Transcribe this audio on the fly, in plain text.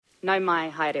Nau mai,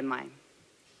 haere mai.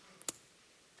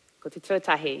 Ko te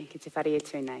tuatahi ki te whare e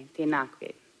tūnei, tēnā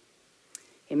koe.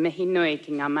 He mihi nui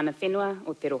ki ngā mana whenua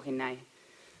o te rohe nei,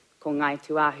 ko ngai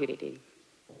tu āhuriri.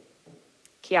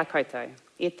 Kia koutou,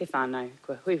 e te whānau,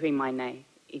 kua huihui mai nei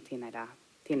I tēnei rā,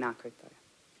 tēnā koutou.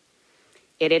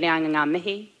 E rere anga ngā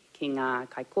mihi ki ngā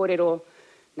kai kōrero,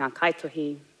 ngā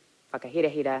kaitohi,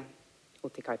 whakahirahira o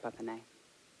te kaupapa nei.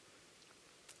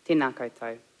 Tēnā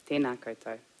koutou, tēnā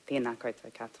koutou, tēnā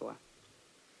koutou katoa.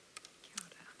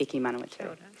 Eki Manawatu. Kia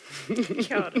ora.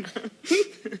 Kia ora.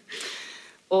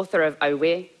 Author of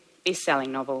Owe,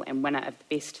 best-selling novel and winner of the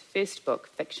Best First Book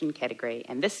Fiction category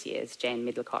and this year's Jan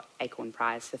Medlicott Acorn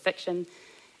Prize for Fiction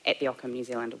at the Ockham New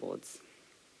Zealand Awards.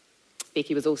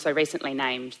 Becky was also recently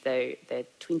named the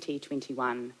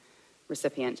 2021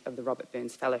 recipient of the Robert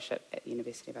Burns Fellowship at the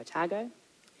University of Otago.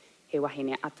 He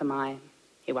wahine atamai,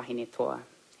 he wahine toa,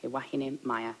 he wahine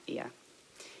maia ia.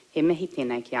 He mihi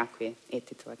tēnei ki a koe e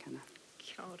te tuakana.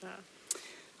 Kia ora.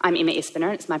 I'm Emma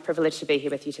Espiner. It's my privilege to be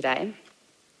here with you today,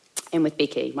 and with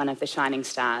Becky, one of the shining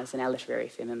stars in our literary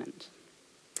firmament.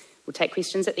 We'll take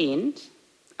questions at the end.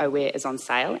 Oware is on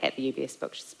sale at the UBS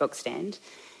book stand,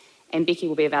 and Becky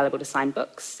will be available to sign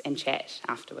books and chat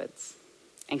afterwards.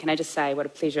 And can I just say what a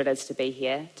pleasure it is to be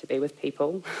here, to be with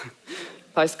people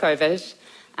post-COVID,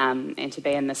 and to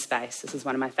be in this space. This is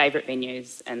one of my favourite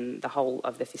venues in the whole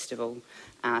of the festival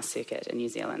circuit in New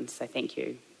Zealand, so thank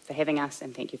you for having us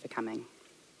and thank you for coming.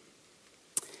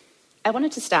 I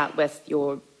wanted to start with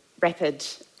your rapid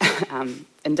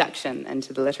induction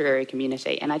into the literary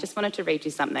community, and I just wanted to read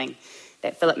you something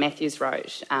that Philip Matthews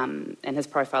wrote in his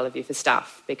profile of you for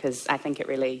Stuff, because I think it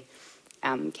really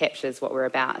captures what we're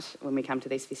about when we come to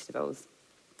these festivals.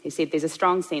 He said, "There's a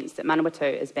strong sense that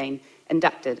Manawatu is being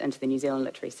inducted into the New Zealand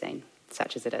literary scene,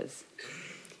 such as it is.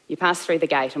 You pass through the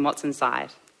gate and what's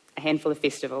inside? A handful of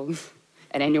festivals,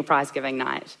 an annual prize-giving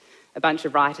night, a bunch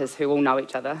of writers who all know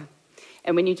each other.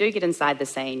 And when you do get inside the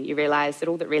scene, you realise that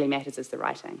all that really matters is the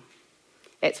writing.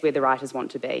 That's where the writers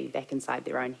want to be, back inside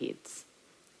their own heads.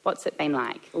 What's it been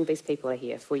like? All these people are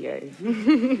here for you."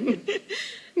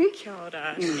 Kia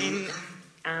ora. And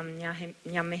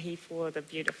ngā mihi for the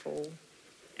beautiful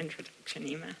introduction,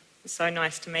 Emma. It's so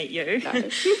nice to meet you. No.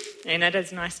 And it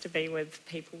is nice to be with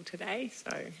people today.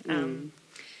 So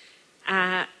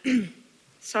I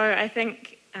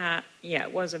think,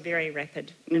 it was a very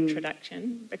rapid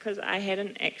introduction because I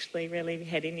hadn't actually really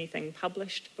had anything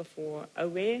published before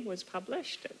Aware was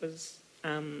published. It was,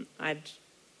 I'd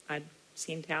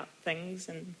sent out things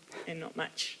and not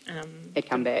much. Had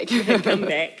come back. Had come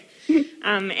back.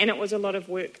 And it was a lot of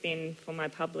work then for my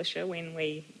publisher when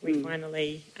we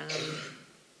finally,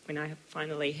 when I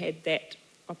finally had that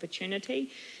opportunity.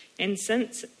 And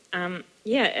since,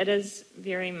 it is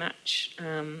very much,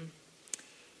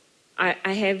 I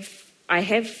have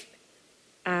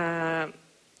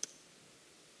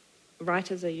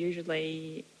writers are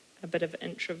usually a bit of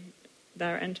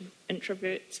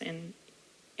introverts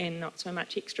and not so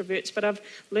much extroverts, but I've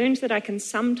learned that I can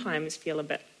sometimes feel a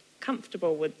bit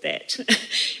comfortable with that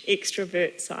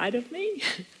extrovert side of me.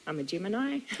 I'm a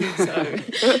Gemini, so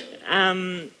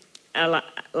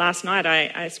last night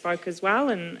I spoke as well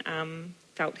and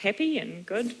felt happy and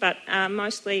good, but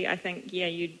mostly I think,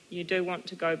 you do want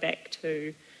to go back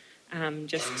to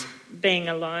just being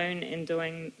alone and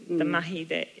doing the mahi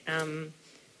that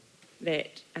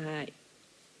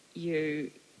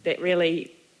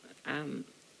really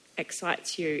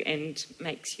excites you and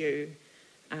makes you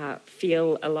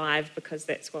feel alive, because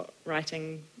that's what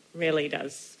writing really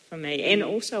does for me. And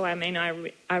also,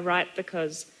 I write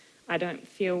because I don't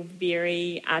feel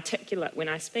very articulate when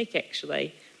I speak,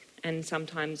 actually. And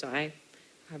sometimes I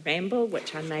ramble,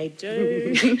 which I may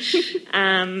do.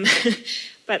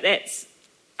 But that's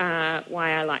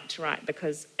why I like to write,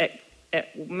 because it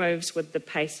moves with the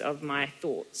pace of my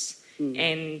thoughts.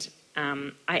 And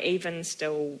I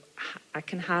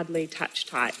can hardly touch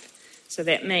type. So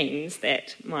that means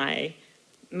that my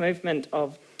movement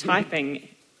of typing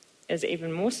is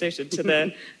even more suited to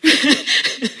the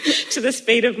to the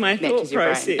speed of my thought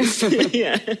process.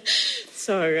 Yeah.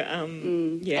 So,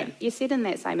 You said in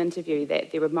that same interview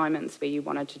that there were moments where you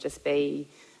wanted to just be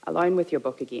alone with your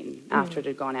book again after it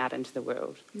had gone out into the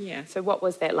world. Yeah. So what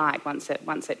was that like once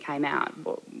it came out?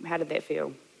 How did that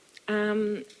feel?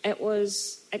 It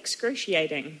was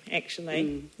excruciating,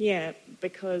 actually. Yeah,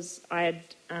 because I'd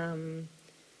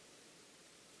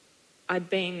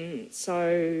been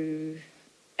so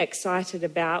excited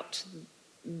about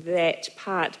that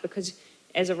part, because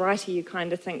as a writer you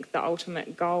kind of think the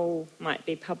ultimate goal might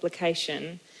be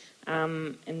publication,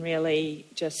 and really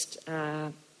just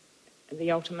the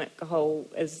ultimate goal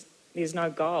is there's no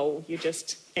goal. You're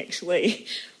just actually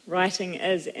writing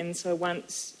is. And so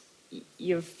once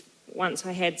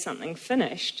I had something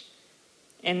finished,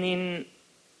 and then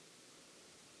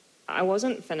I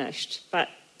wasn't finished, but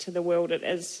to the world it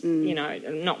is,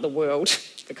 not the world,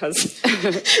 because...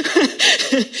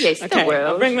 Yes, okay, the world.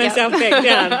 I'll bring myself back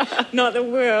down. Not the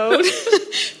world,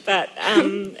 but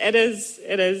it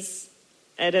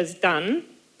is done.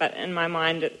 But in my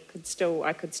mind, I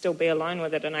could still be alone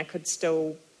with it, and I could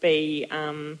still be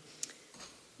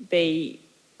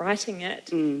writing it.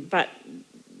 But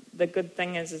the good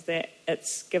thing is that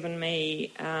it's given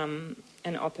me an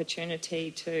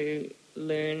opportunity to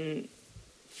learn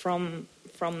from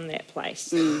that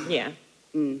place. Yeah.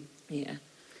 Yeah.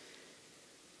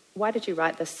 Why did you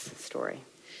write this story?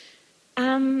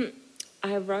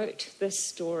 I wrote this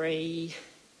story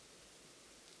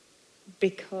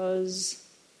because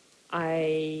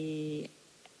I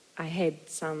had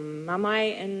some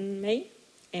mamai in me,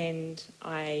 and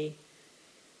I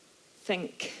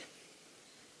think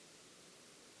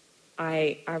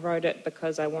I wrote it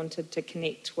because I wanted to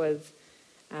connect with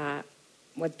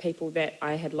people that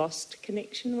I had lost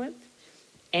connection with.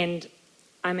 And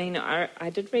I mean, I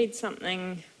did read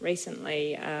something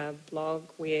recently, a blog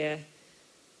where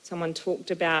someone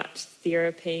talked about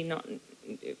therapy, not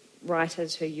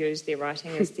writers who use their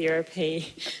writing as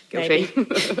therapy.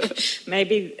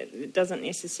 Maybe it doesn't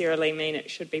necessarily mean it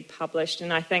should be published.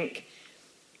 And I think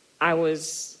I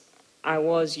was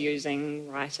using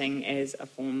writing as a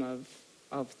form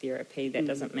of therapy. That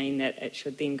doesn't mean that it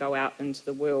should then go out into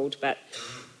the world. But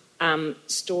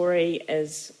story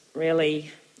is really...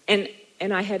 And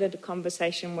I had a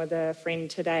conversation with a friend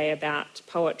today about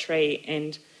poetry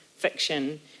and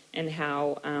fiction, and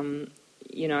how,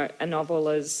 a novel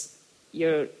is,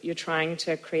 you're trying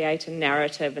to create a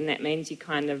narrative, and that means you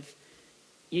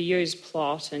use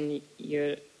plot, and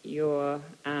you're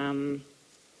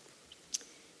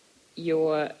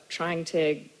trying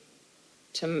to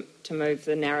move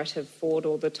the narrative forward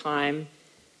all the time,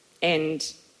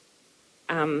 and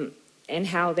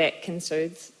how that can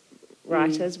soothe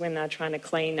writers when they're trying to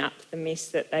clean up the mess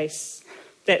that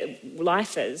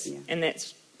life is. Yeah. And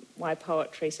that's why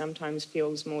poetry sometimes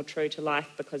feels more true to life,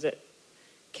 because it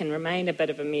can remain a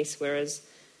bit of a mess, whereas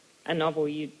a novel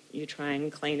you try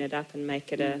and clean it up and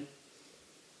make it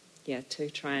to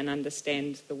try and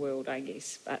understand the world, I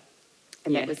guess. But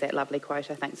that was that lovely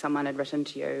quote I think someone had written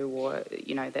to you, or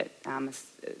that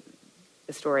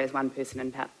the story is one person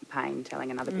in pain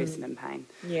telling another person in pain.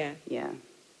 Yeah. Yeah.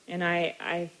 And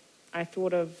I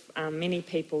thought of many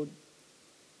people,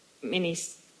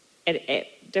 at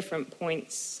different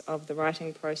points of the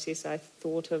writing process. I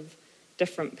thought of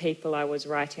different people I was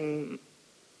writing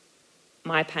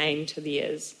my pain to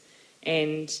theirs,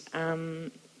 and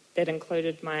that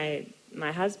included my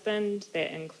husband,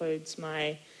 that includes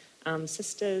my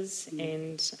sisters,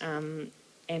 and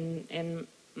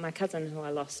my cousin, who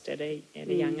I lost at a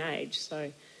young age.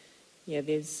 So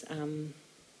there's.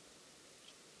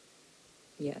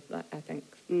 I think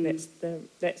that's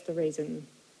the reason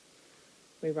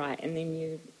we write, and then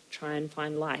you try and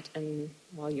find light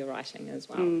while you're writing as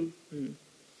well.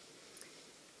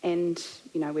 And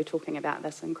we're talking about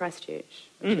this in Christchurch,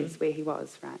 which is where he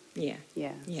was, right? Yeah.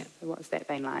 So what's that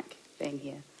been like, being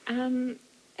here?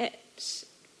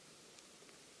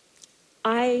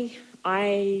 I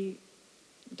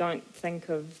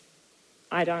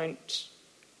don't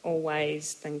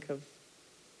always think of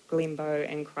Glenbow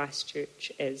and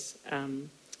Christchurch as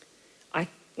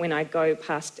when I go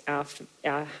past our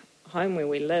home where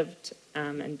we lived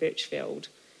in Birchfield,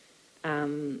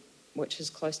 which is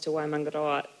close to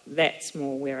Waimangaroa, that's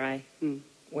more where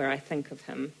I think of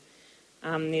him.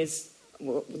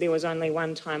 There was only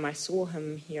one time I saw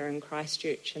him here in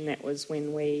Christchurch, and that was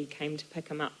when we came to pick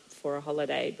him up for a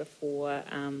holiday before,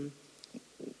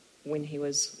 when he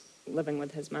was living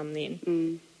with his mum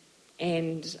then.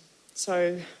 And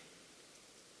so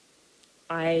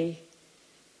I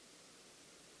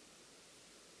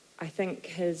think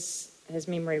his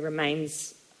memory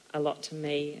remains a lot to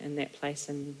me in that place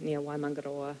near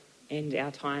Waimangaroa, and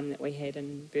our time that we had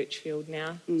in Birchfield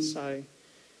now. So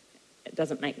it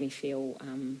doesn't make me feel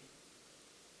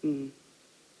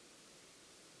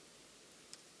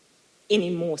any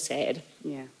more sad.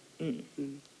 Yeah.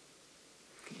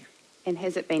 And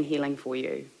has it been healing for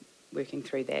you, working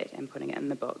through that and putting it in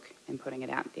the book and putting it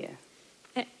out there?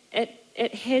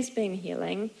 It has been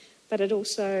healing, but it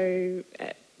also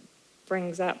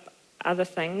brings up other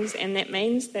things, and that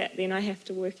means that then I have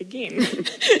to work again.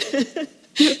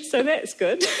 So that's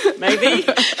good, maybe.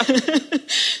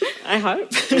 I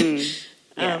hope.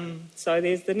 So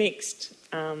there's the next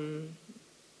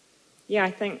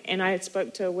I think, and I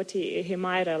spoke to Witi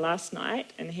Himaira last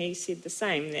night, and he said the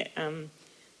same, that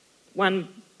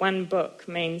one book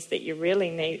means that you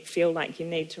really feel like you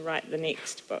need to write the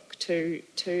next book to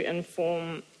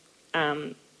inform,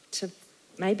 to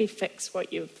maybe fix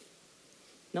what you've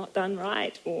not done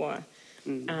right, or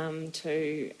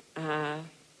to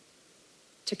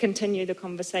continue the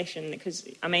conversation. Because,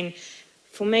 I mean,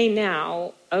 for me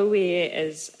now, Oe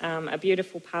is a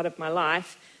beautiful part of my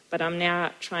life, but I'm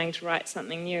now trying to write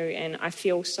something new, and I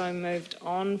feel so moved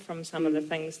on from some of the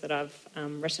things that I've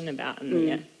written about in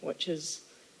there, which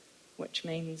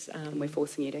means... and we're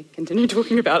forcing you to continue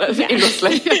talking about it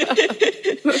endlessly.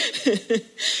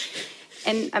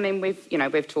 And I mean,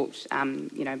 we've talked,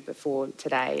 before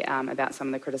today about some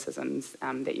of the criticisms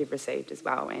that you've received as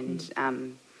well, and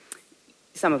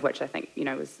some of which I think,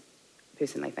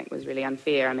 personally think was really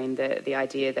unfair. I mean, the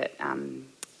idea that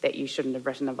that you shouldn't have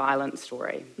written a violent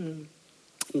story.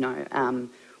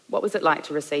 What was it like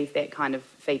to receive that kind of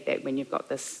feedback when you've got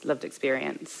this lived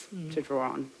experience to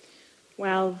draw on?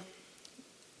 Well,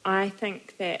 I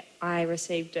think that I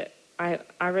received it. I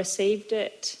received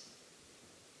it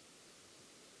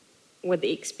with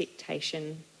the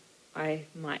expectation I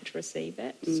might receive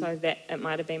it, so that it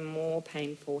might have been more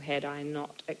painful had I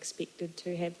not expected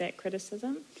to have that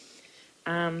criticism.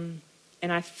 And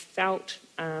I felt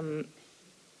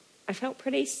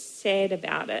pretty sad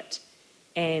about it,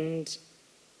 and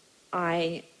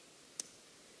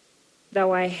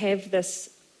though I have this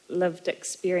lived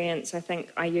experience, I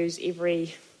think I use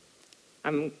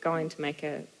I'm going to make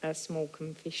a small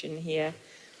confession here,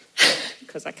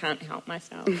 because I can't help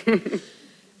myself.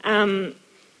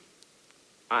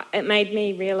 It made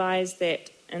me realise that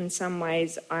in some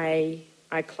ways I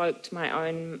cloaked my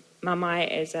own mamae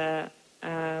as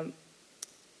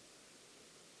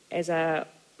a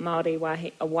Māori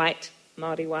wahine, a white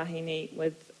Māori wahine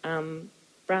with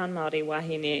brown Māori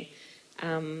wahine,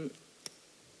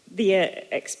 their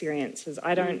experiences.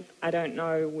 I don't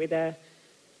know whether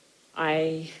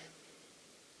I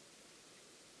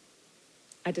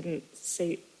didn't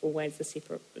see always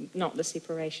not the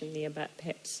separation there, but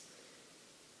perhaps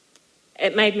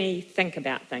it made me think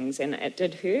about things, and it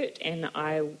did hurt, and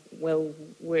I will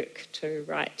work to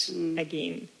write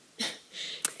again.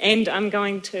 And I'm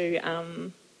going to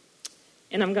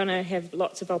have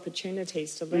lots of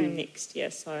opportunities to learn next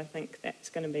year, so I think that's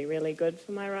going to be really good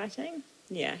for my writing.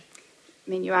 Yeah. I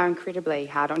mean, you are incredibly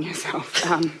hard on yourself.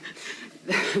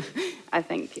 I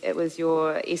think it was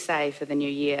your essay for the new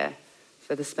year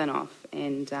for the spin-off,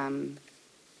 and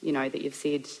that you've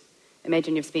said,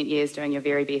 imagine you've spent years doing your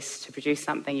very best to produce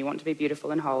something you want to be beautiful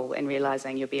and whole, and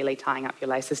realising you're barely tying up your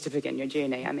laces to begin your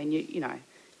journey. I mean,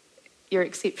 you're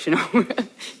exceptional,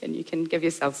 and you can give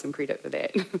yourself some credit for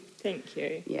that. Thank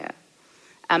you. Yeah.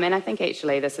 And I think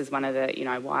actually this is one of the,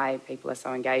 why people are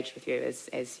so engaged with you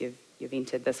as you've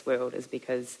entered this world, is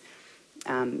because,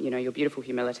 your beautiful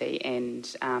humility and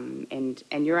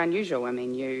you're unusual. I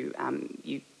mean, you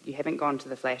haven't gone to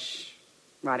the Flash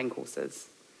writing courses.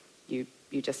 You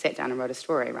just sat down and wrote a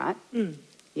story, right?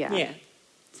 Yeah.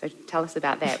 So tell us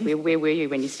about that. Where were you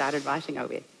when you started writing Oe?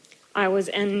 I was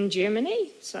in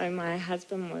Germany, so my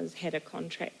husband had a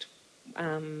contract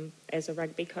as a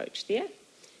rugby coach there,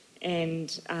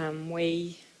 and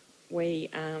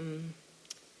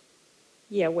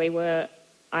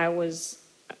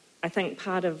I think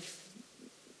part of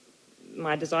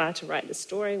my desire to write the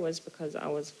story was because I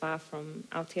was far from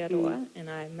Aotearoa and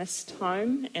I missed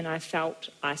home, and I felt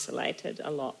isolated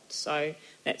a lot. So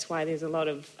that's why there's a lot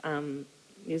of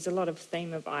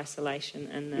theme of isolation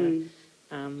in the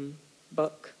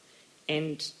book,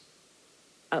 and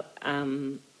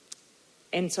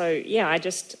so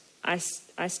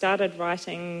I started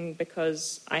writing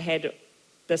because I had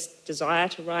this desire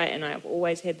to write, and I've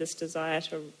always had this desire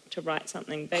to write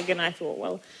something big, and I thought,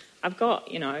 well, I've got,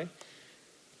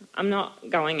 I'm not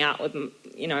going out with,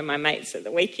 my mates at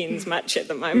the weekends much at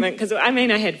the moment, because, I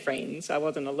had friends. I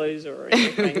wasn't a loser or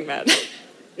anything, but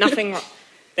nothing wrong.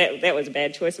 That was a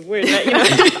bad choice of words, but,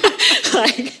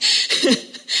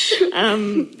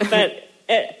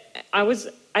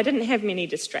 I didn't have many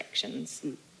distractions,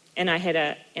 and I had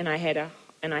a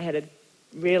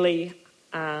really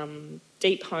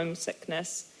deep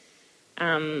homesickness.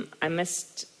 I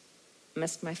missed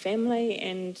my family,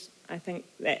 and I think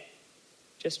that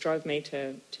just drove me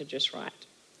to just write.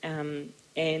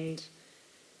 And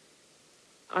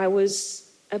I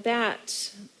was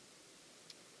about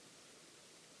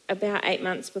 8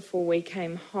 months before we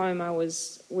came home. I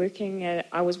was working at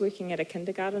a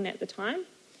kindergarten at the time,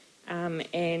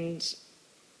 and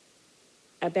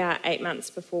about 8 months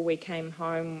before we came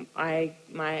home,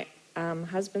 my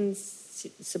husband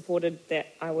supported that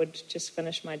I would just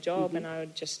finish my job and I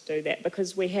would just do that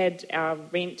because we had our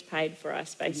rent paid for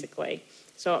us, basically.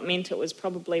 So it meant it was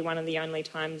probably one of the only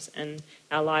times in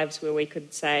our lives where we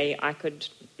could say I could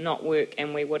not work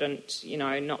and we wouldn't,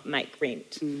 not make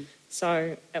rent.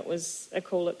 So it was a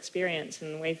cool experience,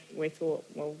 and we thought,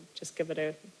 we'll just give it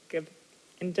a give,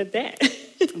 and did that.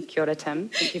 Kia ora, Tim.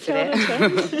 Thank you for that.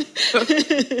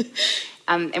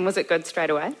 And was it good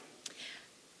straight away?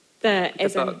 The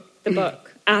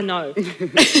book. No.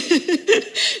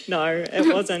 No,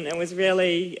 it wasn't.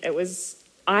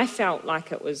 I felt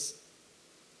like it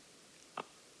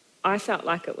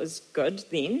was good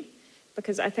then,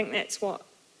 because I think that's what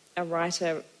a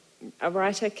writer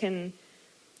can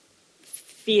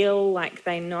feel like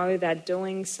they know they're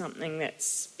doing something that's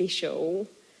special,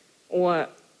 or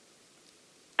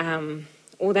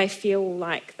they feel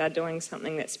like they're doing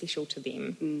something that's special to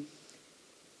them,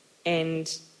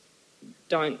 and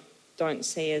don't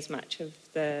see as much of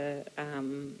the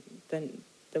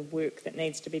work that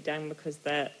needs to be done because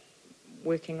they're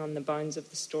working on the bones of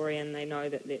the story, and they know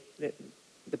that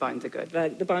the bones are good.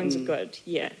 The bones are good,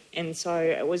 yeah. And so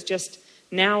it was just,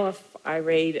 now if I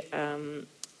read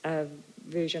a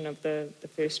version of the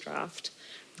first draft,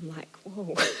 I'm like,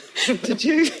 whoa, did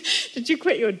you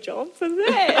quit your job for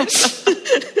that?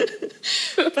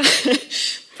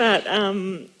 but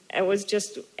it was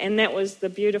just, and that was the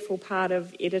beautiful part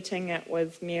of editing it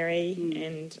with Mary,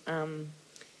 and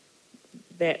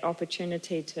that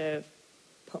opportunity to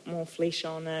put more flesh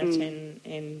on it,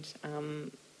 and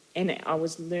I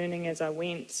was learning as I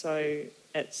went. So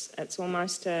it's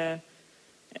almost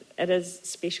it is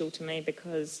special to me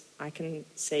because I can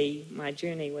see my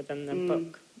journey within the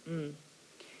book.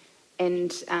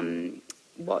 And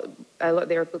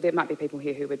there might be people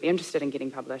here who would be interested in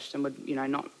getting published and would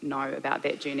not know about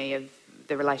that journey of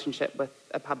the relationship with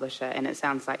a publisher, and it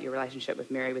sounds like your relationship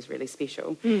with Mary was really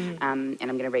special. And I'm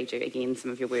going to read you again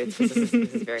some of your words, because this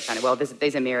is very funny. Well,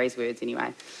 these are Mary's words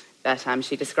anyway. But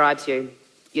she describes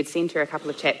you'd sent her a couple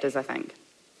of chapters, I think.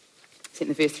 Sent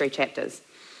the first 3 chapters.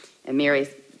 And Mary's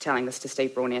telling this to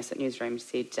Steve Braunias at Newsroom,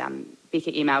 said,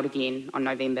 Becca emailed again on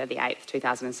November the 8th,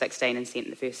 2016, and sent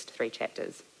the first 3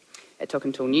 chapters. It took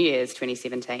until New Year's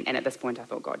 2017, and at this point I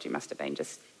thought, God, you must have been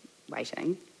just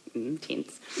waiting,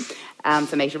 tense,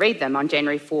 for me to read them. On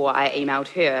January 4, I emailed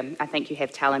her, I think you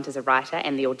have talent as a writer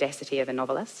and the audacity of a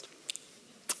novelist.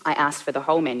 I asked for the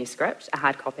whole manuscript, a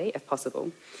hard copy, if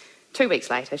possible. 2 weeks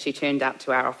later, she turned up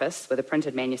to our office with a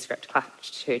printed manuscript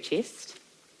clutched to her chest.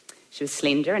 She was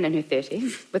slender and in her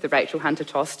 30s, with a Rachel Hunter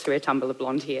toss to her tumble of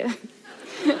blonde hair.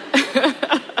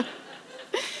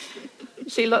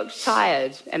 She looked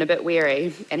tired and a bit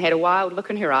weary and had a wild look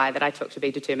in her eye that I took to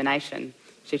be determination.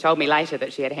 She told me later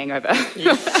that she had a hangover.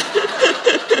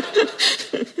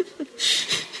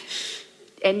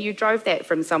 And you drove that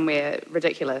from somewhere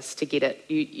ridiculous to get it.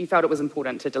 You felt it was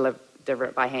important to deliver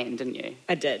it by hand, didn't you?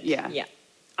 I did, yeah.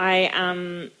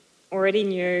 I already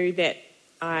knew that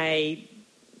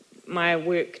my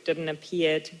work didn't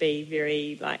appear to be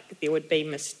very, there would be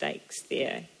mistakes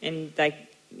there. And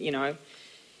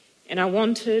and I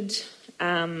wanted,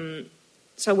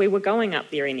 so we were going up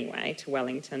there anyway to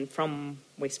Wellington from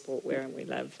Westport, where we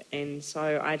live. And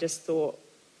so I just thought,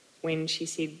 when she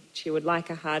said she would like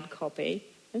a hard copy,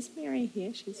 is Mary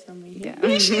here? She's somewhere here. Yeah.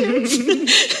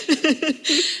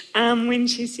 When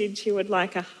she said she would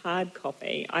like a hard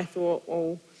copy, I thought,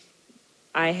 well,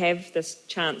 I have this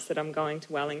chance that I'm going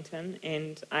to Wellington,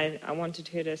 and I wanted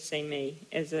her to see me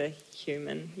as a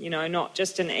human, not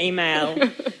just an email,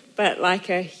 but like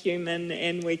a human,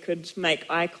 and we could make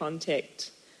eye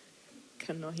contact.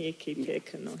 Ka nohi ki te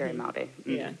ka nohi. It's very Māori.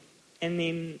 Yeah. And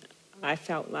then I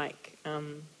felt like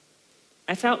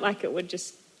it would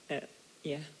just, it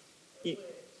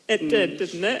did,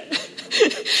 didn't it?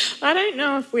 I don't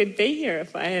know if we'd be here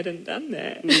if I hadn't done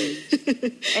that.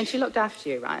 And she looked after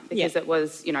you, right? Because it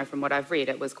was, from what I've read,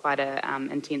 it was quite a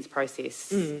intense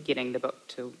process getting the book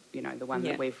to, the one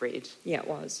that we've read. Yeah, it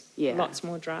was. Yeah. Lots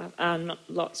more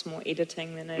lots more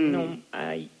editing than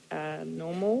a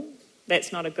normal.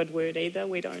 That's not a good word either.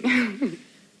 We don't.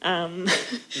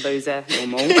 Loser,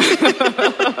 normal.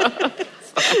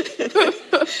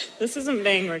 This isn't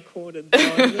being recorded, though,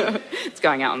 is it? It's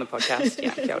going out on the podcast.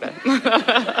 Yeah, kia ora.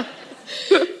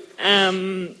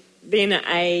 Then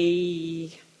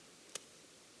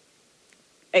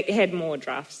it had more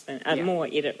drafts more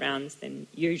edit rounds than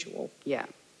usual. Yeah.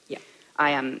 Yeah.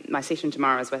 My session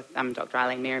tomorrow is with Dr.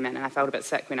 Eileen Merriman, and I felt a bit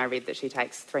sick when I read that she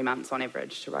takes 3 months on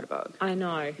average to write a book. I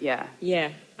know. Yeah.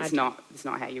 Yeah. It's not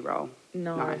how you roll.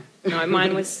 No,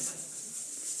 mine was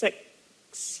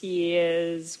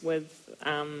years with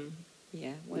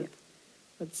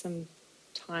some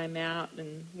time out,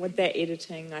 and with that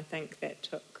editing, I think that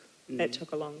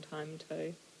took a long time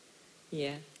too.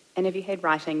 Yeah. And have you had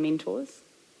writing mentors?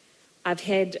 I've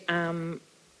had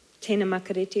Tina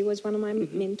Makareti was one of my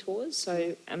mentors.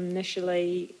 So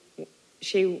initially,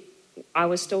 I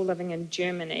was still living in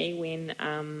Germany when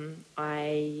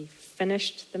I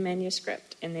finished the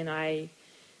manuscript, and then I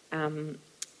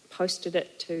posted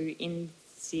it to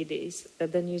NZS,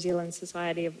 the New Zealand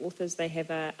Society of Authors. They have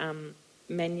a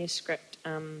manuscript.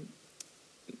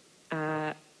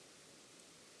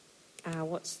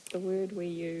 What's the word where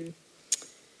you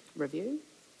Review?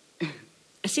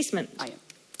 assessment? Oh, yeah.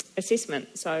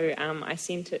 Assessment. So I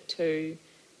sent it to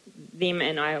them,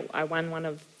 and I won one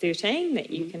of 13 that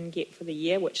you can get for the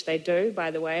year, which they do,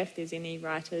 by the way, if there's any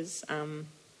writers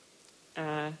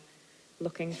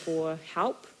looking for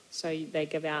help. So they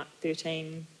give out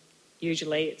 13,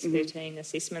 usually it's 13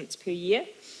 assessments per year.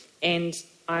 And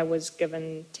I was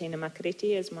given Tina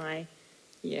Makareti as my,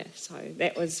 so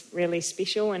that was really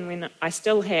special. And when I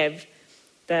still have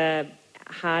the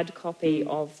hard copy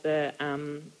of the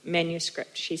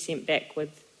manuscript she sent back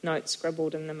with notes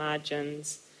scribbled in the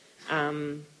margins,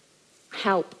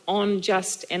 help on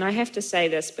just, and I have to say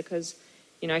this because,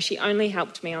 she only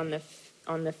helped me on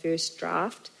the first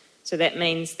draft. So that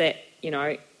means that,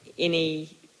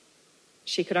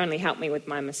 she could only help me with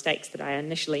my mistakes that I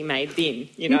initially made then,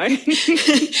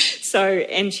 So,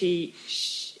 and she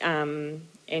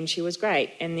was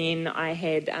great. And then I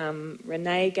had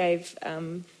Renee gave,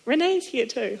 Renee's here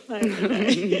too. Hi,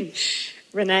 Renee.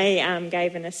 Renee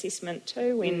gave an assessment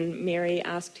too when Mary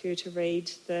asked her to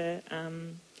read the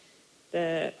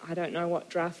I don't know what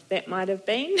draft that might have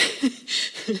been.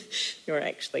 There were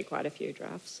actually quite a few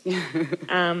drafts.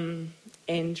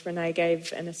 And Renee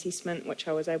gave an assessment which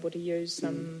I was able to use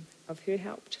some of her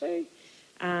help too.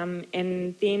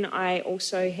 And then I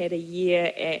also had a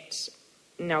year at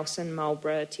Nelson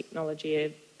Marlborough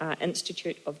Technology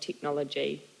Institute of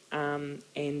Technology,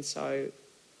 and so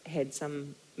had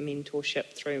some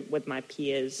mentorship through with my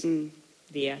peers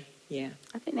there. Yeah,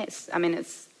 I think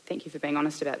thank you for being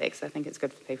honest about that, because I think it's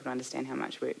good for people to understand how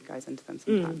much work goes into them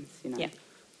sometimes.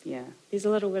 Yeah. There's a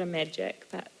little bit of magic,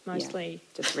 but mostly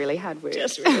just really hard work.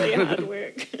 Just really hard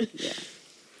work. Yeah.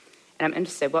 And I'm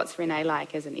interested, what's Renee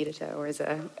like as an editor or as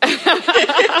a...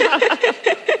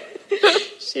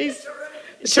 She's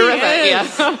terrific,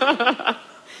 yeah.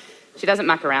 She doesn't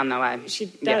muck around though, eh? She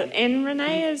does. Yeah. And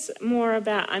Renee is more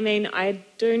about, I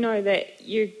do know that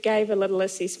you gave a little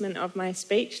assessment of my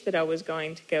speech that I was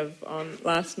going to give on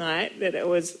last night, that it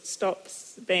was stop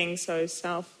being so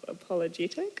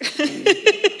self-apologetic.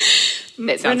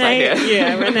 That sounds like her.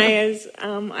 Yeah, Renee is,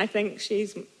 I think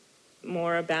she's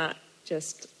more about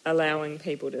just allowing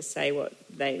people to say what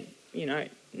they,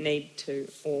 need to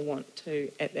or want to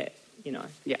at that,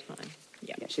 time.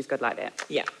 Yeah, she's good like that.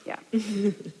 Yeah.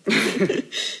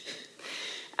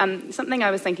 Something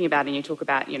I was thinking about, and you talk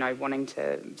about, wanting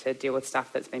to deal with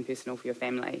stuff that's been personal for your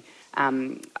family.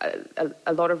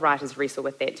 A lot of writers wrestle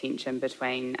with that tension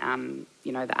between,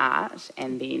 the art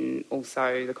and then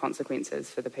also the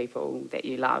consequences for the people that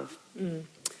you love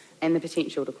and the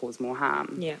potential to cause more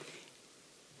harm. Yeah.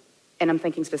 And I'm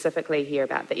thinking specifically here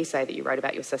about the essay that you wrote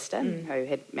about your sister who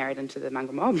had married into the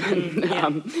mongrel mob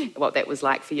and what that was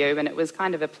like for you. And it was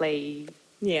kind of a plea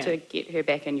to get her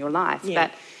back in your life. Yeah.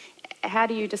 But how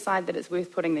do you decide that it's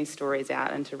worth putting these stories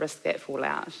out and to risk that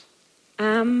fallout?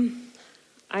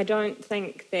 I don't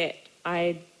think that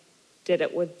I did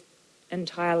it with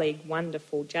entirely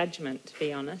wonderful judgment, to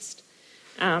be honest.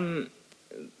 As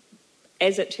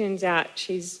it turns out,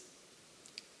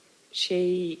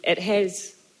 it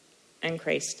has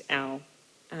increased our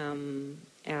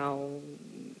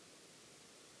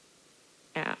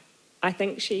I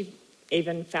think she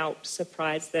even felt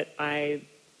surprised that I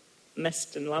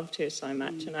missed and loved her so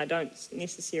much, and I don't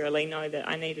necessarily know that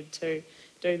I needed to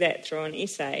do that through an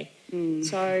essay.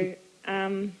 So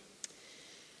I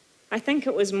think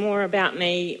it was more about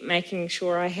me making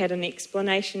sure I had an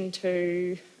explanation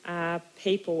to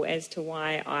people as to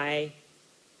why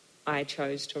I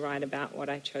chose to write about what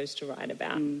I chose to write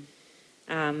about.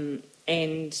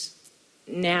 And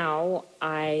now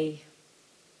I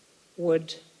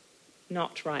would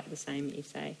not write the same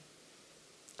essay.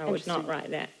 I would not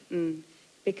write that.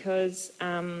 Because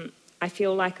I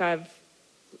feel like I've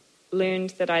learned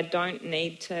that I don't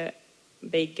need to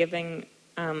be giving...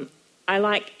 I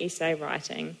like essay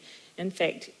writing. In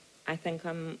fact, I think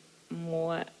I'm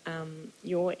more...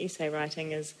 your essay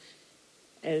writing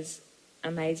is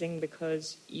amazing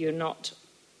because you're not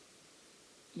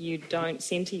you don't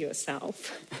centre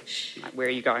yourself. Like, where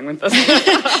are you going with this?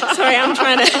 Sorry, I'm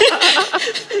trying to...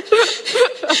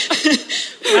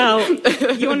 Well,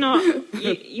 you're not...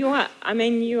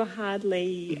 you're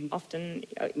hardly often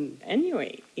in your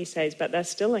essays, but they're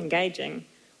still engaging,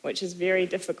 which is very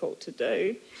difficult to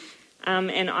do.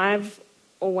 And I've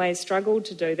always struggled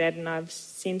to do that, and I've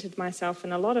centred myself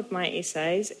in a lot of my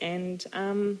essays, and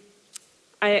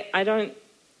I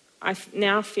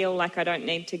now feel like I don't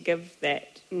need to give that.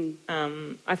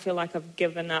 I feel like I've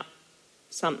given up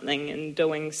something in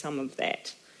doing some of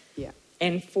that. Yeah.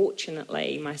 And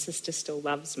fortunately, my sister still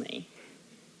loves me.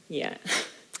 Yeah.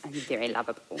 I'm very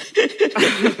lovable.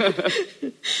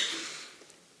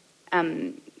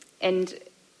 And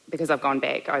because I've gone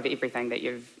back over everything that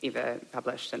you've ever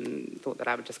published and thought that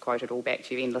I would just quote it all back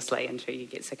to you endlessly until you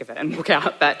get sick of it and walk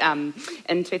out. But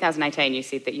in 2018, you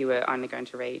said that you were only going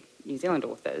to read New Zealand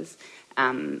authors,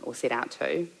 or set out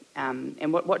to.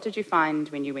 And what did you find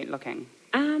when you went looking?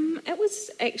 It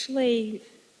was actually...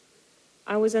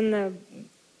 I was in the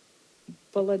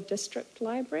Bullard District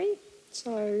Library,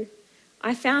 so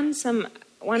I found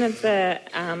one of the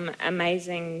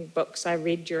amazing books I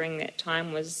read during that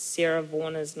time was Sarah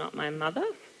Vaughan's Not My Mother.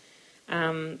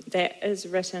 That is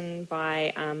written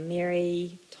by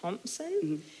Mary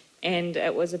Thompson, and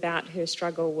it was about her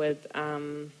struggle with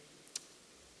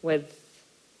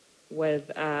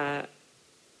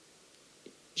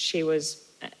she was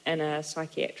in a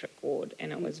psychiatric ward,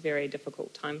 and it was a very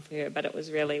difficult time for her, but it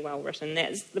was really well written.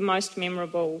 That's the most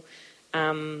memorable,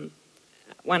 one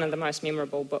of the most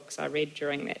memorable books I read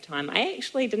during that time. I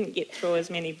actually didn't get through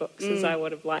as many books as I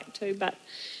would have liked to, but...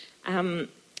 Did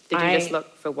you just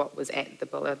look for what was at the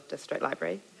Bullard District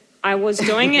Library? I was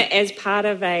doing it as part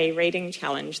of a reading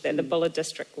challenge that the Bullard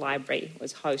District Library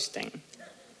was hosting.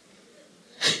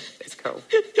 That's cool.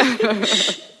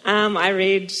 I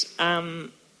read...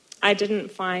 I didn't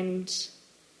find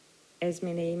as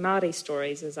many Māori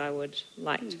stories as I would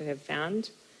like to have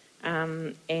found,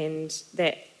 and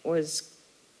that was...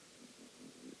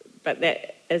 But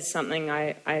that is something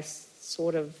I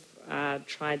sort of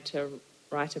tried to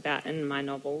write about in my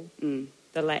novel,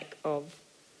 the lack of...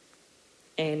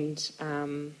 And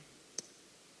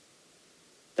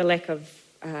the lack of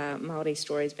Māori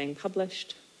stories being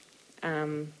published,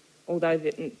 although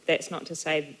that's not to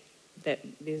say that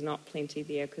there's not plenty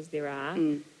there, because there are,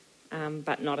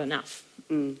 but not enough.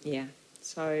 Yeah.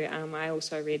 So I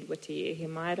also read Witi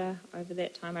Himaira over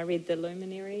that time. I read The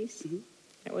Luminaries.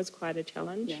 That was quite a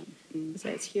challenge, because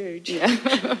that's huge. Yeah.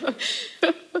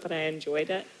 But I enjoyed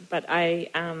it. But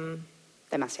I...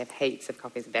 They must have heaps of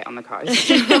copies of that on the coast.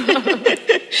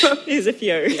 There's a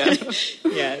few. Yeah,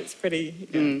 yeah, it's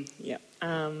pretty... Yeah.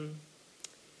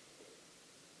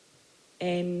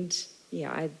 And,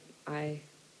 yeah, I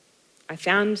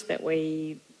found that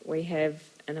we have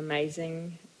an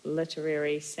amazing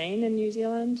literary scene in New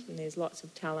Zealand, and there's lots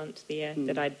of talent there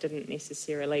that I didn't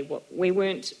necessarily...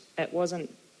 It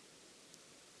wasn't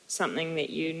something that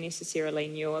you necessarily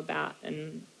knew about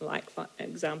in, like, for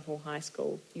example, high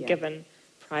school. You're given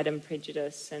Pride and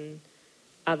Prejudice and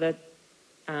other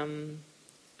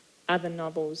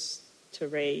novels to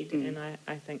read, and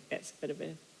I think that's a bit of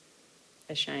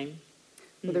a shame.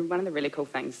 Well, one of the really cool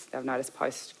things I've noticed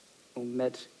post or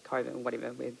mid-COVID or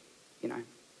whatever,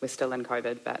 we're still in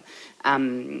COVID, but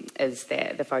is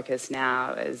that the focus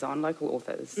now is on local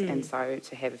authors. And so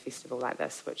to have a festival like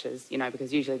this, which is,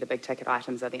 because usually the big ticket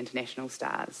items are the international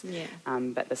stars,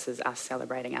 but this is us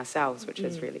celebrating ourselves, which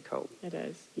is really cool. It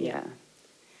is. Yeah.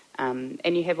 And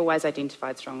you have always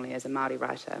identified strongly as a Māori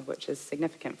writer, which is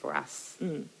significant for us.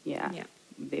 Yeah.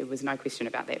 There was no question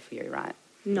about that for you, right?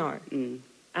 No.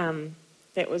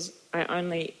 I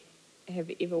only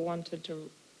have ever wanted to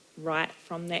write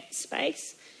from that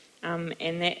space,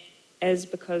 and that is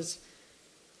because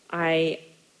I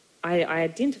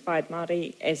identified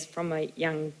Māori as from a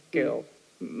young girl,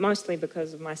 mostly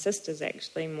because of my sisters,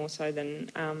 actually, more so than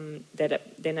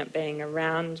it being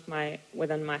around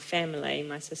within my family.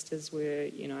 My sisters were,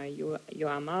 you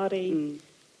are Māori,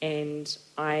 and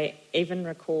I even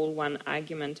recall one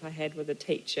argument I had with a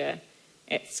teacher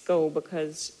at school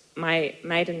because my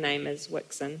maiden name is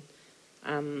Wixon.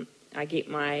 I get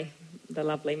the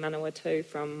lovely Manawatu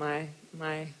from my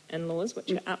in-laws,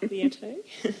 which are up there too.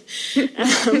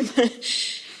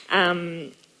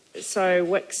 So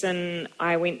Wixon,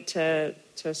 I went to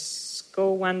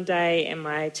school one day, and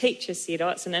my teacher said, "Oh,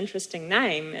 it's an interesting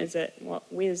name.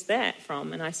 Where's that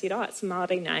from?" And I said, "Oh, it's a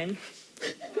Māori name."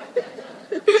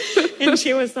 And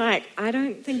she was like, "I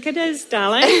don't think it is,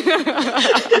 darling."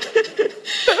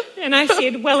 And I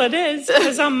said, "Well, it is,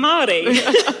 because I'm Māori."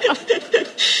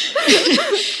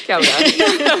 Kia ora.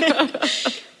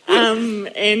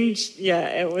 And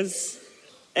yeah, it was.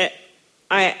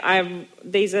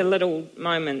 These are little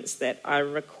moments that I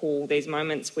recall. These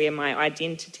moments where my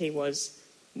identity was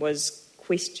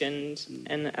questioned,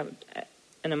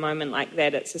 in a moment like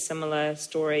that. It's a similar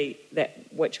story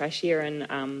which I share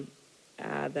in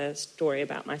the story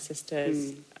about my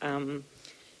sisters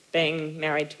being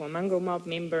married to a Mungo mob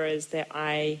member. Is that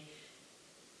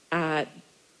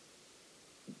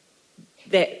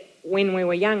that when we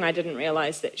were young, I didn't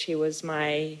realise that she was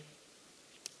my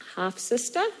half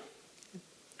sister.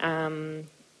 I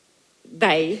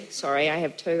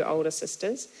have two older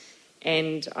sisters,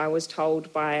 and I was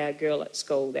told by a girl at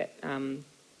school that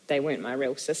they weren't my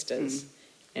real sisters,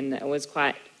 and it was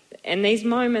quite. And these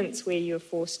moments where you're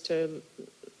forced to,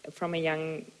 from a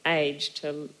young age,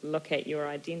 to look at your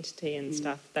identity and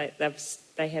stuff,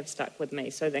 they have stuck with me.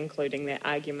 So including that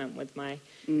argument with my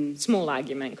small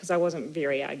argument, because I wasn't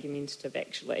very argumentative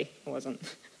actually. I wasn't.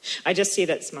 I just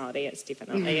said it's Māori, it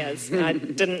definitely is. I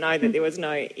didn't know that there was no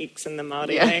X in the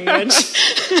Māori language.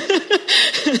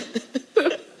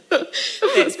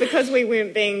 That's because we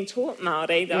weren't being taught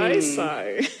Māori though,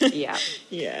 so... Yeah.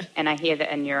 Yeah. And I hear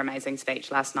that in your amazing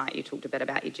speech last night you talked a bit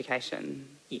about education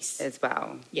as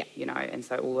well. Yeah. You know, and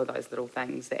so all of those little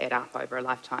things that add up over a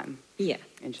lifetime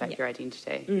and shape your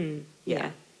identity. Yeah.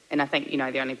 And I think, you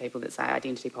know, the only people that say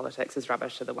identity politics is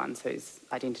rubbish are the ones whose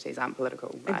identities aren't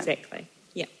political, right? Exactly.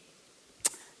 Yeah.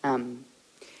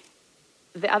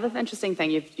 The other interesting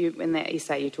thing, in that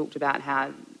essay you talked about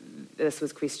how this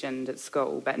was questioned at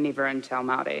school, but never in Te Ao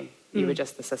Māori. You were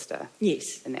just the sister.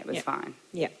 Yes. And that was fine.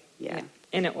 Yeah. Yeah.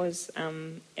 And it was,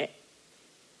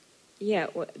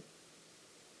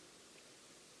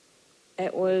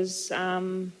 it was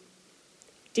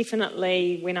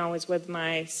definitely when I was with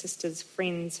my sister's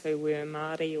friends who were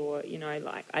Māori, or, you know,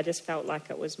 like, I just felt like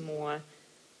it was more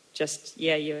just,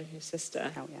 you're your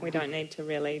sister. Oh, yeah. We don't need to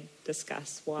really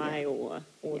discuss why or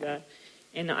the...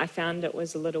 And I found it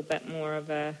was a little bit more of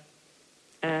a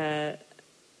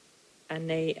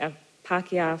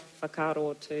Pākehā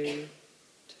whakaro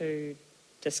to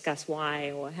discuss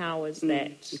why or how is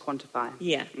that... You quantify.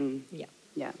 Yeah.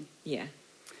 Yeah. Yeah.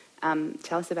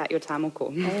 Tell us about your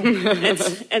tāmoko.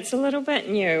 It's a little bit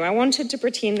new. I wanted to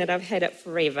pretend that I've had it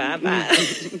forever, but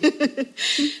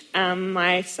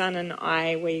my son and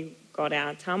we got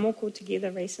our tāmoko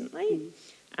together recently.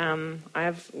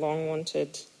 I've long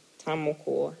wanted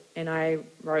tāmoko, and I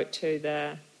wrote to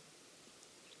the...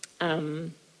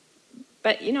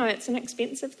 but, you know, it's an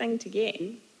expensive thing to get.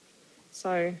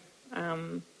 So...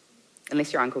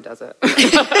 Unless your uncle does it.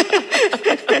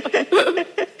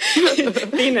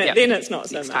 then it's not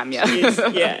so Next much. time, yeah. Yes,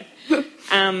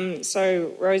 yeah.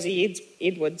 So Rosie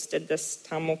Edwards did this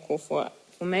tāmoko for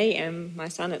me and my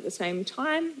son at the same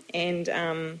time, and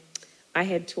I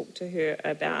had talked to her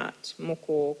about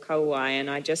moko kauai, and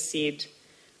I just said,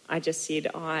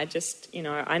 you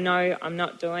know, I know I'm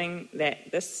not doing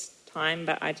that this time,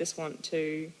 but I just want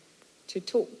to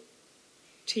talk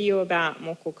to you about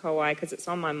moko kauai because it's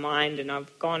on my mind, and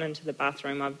I've gone into the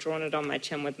bathroom, I've drawn it on my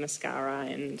chin with mascara,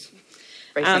 and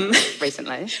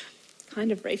recently,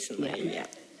 kind of recently, yeah.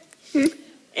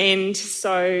 And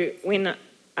so when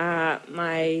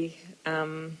my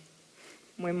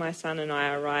son and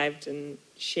I arrived, and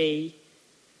she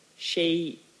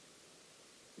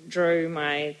drew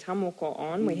my tāmoko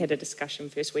on. We had a discussion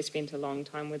first. We spent a long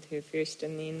time with her first,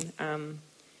 and then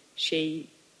she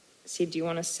said, "Do you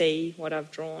want to see what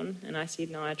I've drawn?" And I said,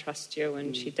 "No, I trust you."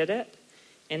 And she did it.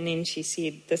 And then she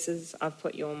said, I've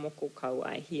put your moko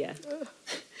kauai here.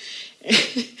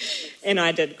 And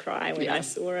I did cry when I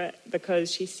saw it,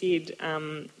 because she said,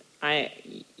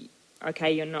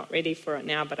 okay, you're not ready for it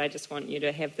now, but I just want you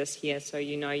to have this here so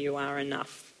you know you are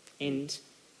enough and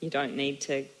you don't need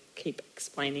to keep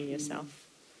explaining yourself.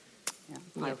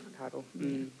 Yeah.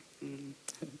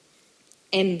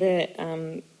 And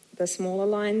the smaller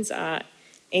lines are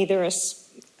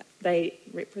they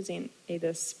represent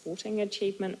either sporting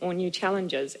achievement or new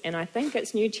challenges, and I think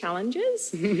it's new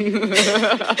challenges. And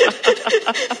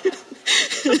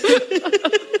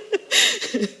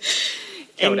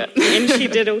she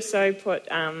did also put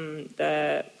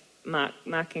the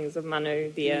markings of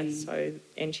manu there. So,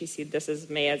 and she said, "This is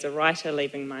me as a writer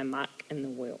leaving my mark in the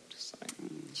world." So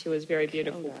she was a very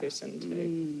beautiful person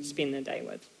to spend the day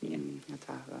with. Yeah.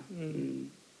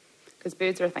 Because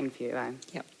birds are a thing for you, eh?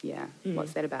 Yep. Yeah.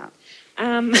 What's that about?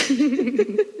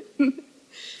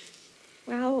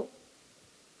 Well,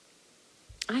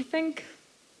 I think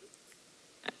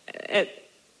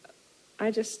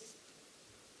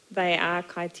they are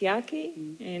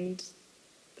kaitiaki, and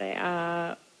they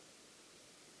are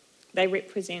they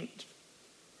represent,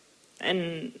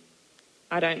 and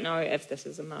I don't know if this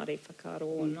is a Māori whakaaro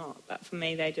or not, but for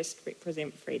me they just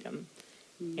represent freedom.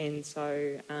 And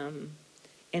so,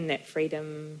 and that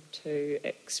freedom to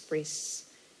express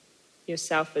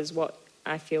yourself is what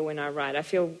I feel when I write. I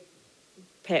feel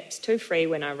perhaps too free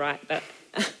when I write, but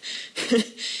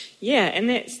yeah, and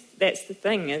that's the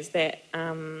thing, is that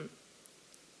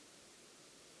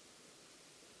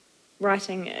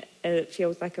writing it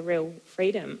feels like a real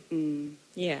freedom.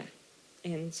 Yeah,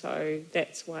 and so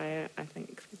that's why I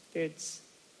think birds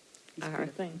are a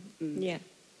thing. Yeah.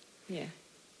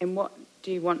 And what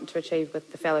do you want to achieve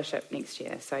with the fellowship next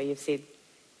year? So you've said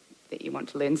that you want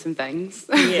to learn some things.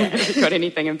 Yeah. Have you got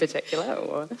anything in particular?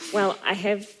 Or? Well, I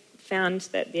have found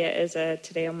that there is a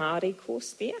Te Reo Māori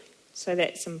course there, so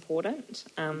that's important.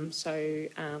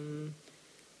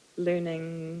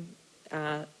 Learning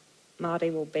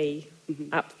Māori will be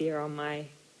up there on my...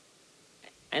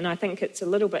 And I think it's a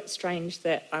little bit strange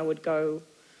that I would go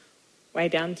way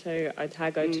down to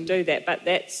Otago to do that, but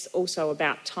that's also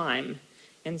about time.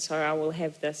 And so I will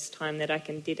have this time that I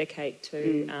can dedicate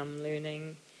to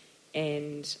learning,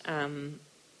 and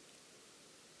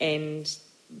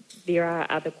there are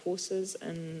other courses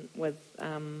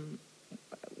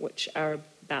which are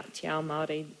about Te Ao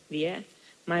Māori there.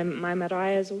 My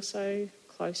marae is also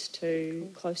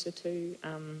closer to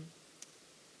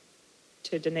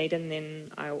Dunedin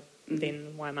than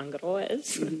Waimangaroa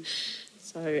is.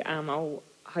 So I'll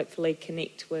hopefully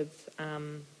connect with,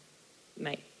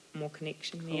 make more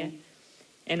connection there.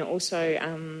 And also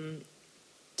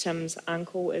Tim's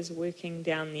uncle is working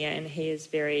down there, and he is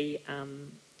very,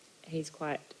 he's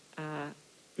quite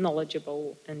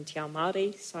knowledgeable in Te Ao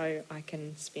Māori, so I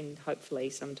can spend hopefully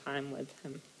some time with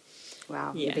him.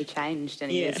 Wow, you'll be changed in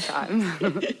a year's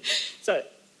time. So,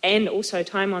 and also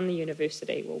time on the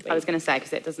university will be. I was going to say,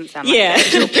 because that doesn't sound like the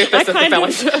actual purpose of the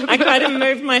fellowship. I kind of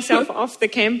moved myself off the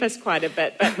campus quite a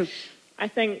bit, but I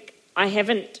think I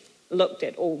haven't looked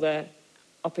at all the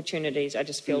opportunities. I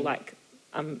just feel like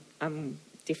I'm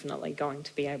definitely going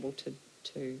to be able to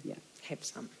have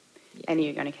some. Yeah. And are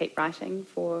you going to keep writing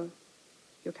for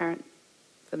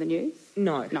the news?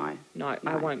 No,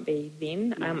 I won't be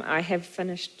then. No. I have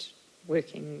finished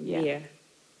working there,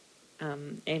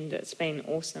 and it's been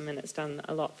awesome, and it's done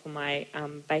a lot for my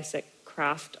basic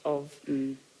craft of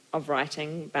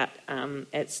writing, but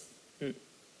it's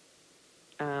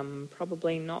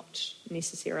probably not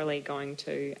necessarily going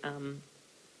to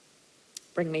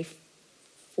bring me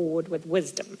forward with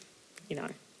wisdom, you know.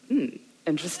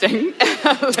 Interesting.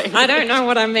 I don't know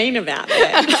what I mean about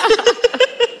that.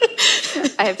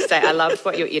 I have to say, I loved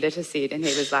what your editor said, and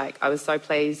he was like, I was so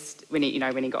pleased when he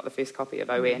got the first copy of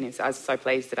OE, and he said, I was so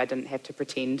pleased that I didn't have to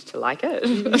pretend to like it.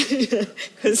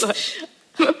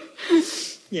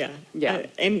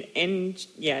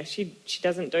 She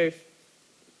doesn't do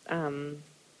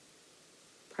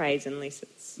praise unless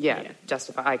it's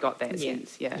justify. I got that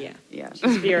sense. Yeah.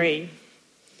 She's very.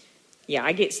 Yeah,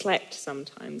 I get slapped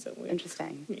sometimes at work.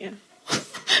 Interesting. Yeah.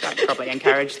 Don't probably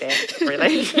encourage that,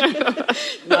 really.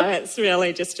 No, it's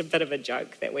really just a bit of a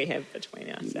joke that we have between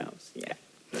ourselves. Yeah.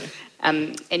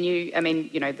 And you,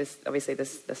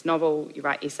 this novel, you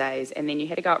write essays, and then you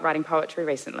had to go out writing poetry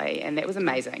recently, and that was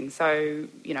amazing. So,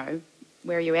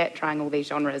 where are you at trying all these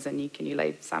genres, and can you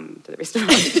leave some to the rest of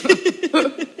us?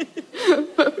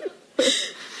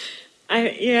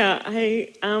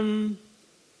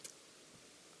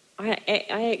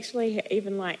 I actually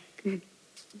even like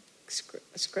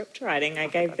script writing. I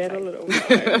gave that a little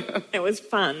go. It was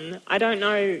fun. I don't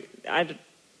know. I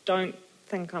don't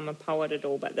think I'm a poet at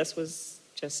all, but this was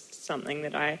just something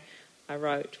that I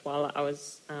wrote while it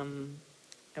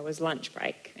was lunch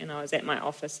break, and I was at my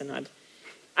office, and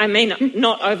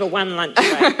not over one lunch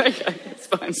break. Okay, that's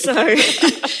fine.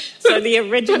 So the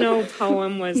original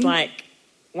poem was like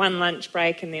one lunch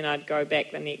break, and then I'd go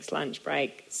back the next lunch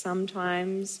break.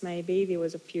 Sometimes, maybe, there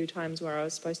was a few times where I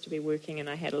was supposed to be working and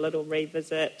I had a little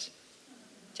revisit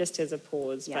just as a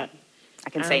pause. Yeah. But I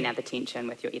can see now the tension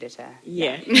with your editor.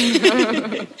 Yeah.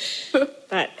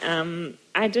 But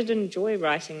I did enjoy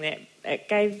writing that. It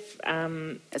gave...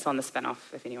 it's on the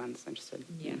spin-off, if anyone's interested.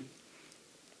 Yeah.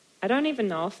 I don't even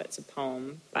know if it's a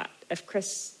poem, but if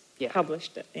Chris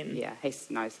published it, then... Yeah, he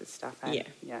knows his stuff. Eh?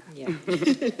 Yeah.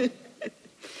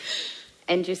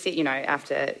 And you said,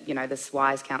 after, this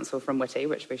wise counsel from Witty,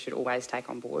 which we should always take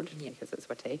on board because it's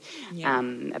Witty,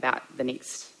 about the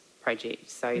next project.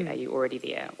 So are you already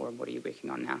there, or what are you working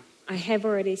on now? I have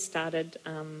already started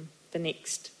the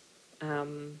next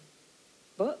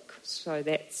book. So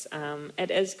that's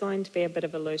it is going to be a bit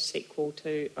of a loose sequel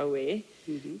to Oe,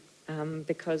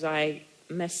 because I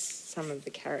miss some of the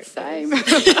characters. Same.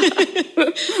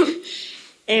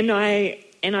 and I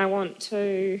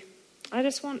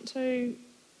just want to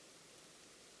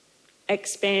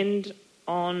expand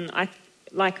on,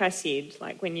 like I said,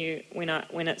 like when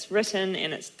it's written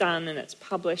and it's done and it's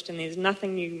published and there's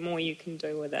nothing more you can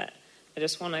do with it. I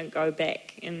just want to go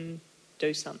back and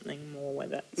do something more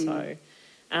with it. So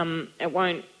it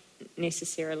won't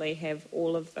necessarily have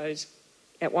all of those.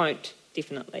 It won't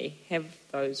definitely have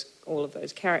all of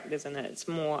those characters in it. It's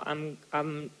more I'm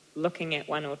looking at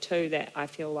one or two that I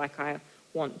feel like I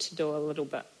want to do a little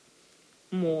bit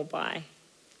more by,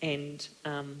 and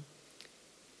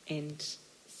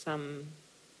some.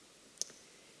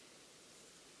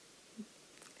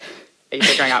 Are you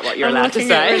figuring out what you're allowed to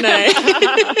say?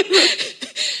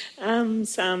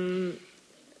 Some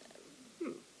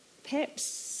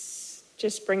perhaps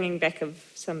just bringing back of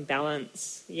some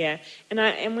balance, yeah.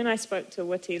 And when I spoke to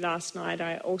Witi last night,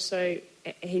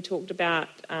 he talked about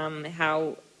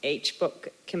how each book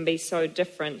can be so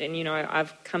different, and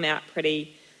I've come out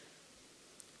pretty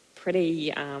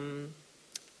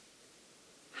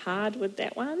hard with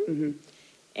that one,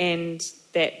 and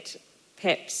that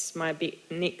perhaps my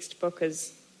next book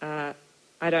is, I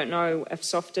don't know if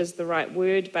soft is the right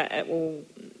word, but it will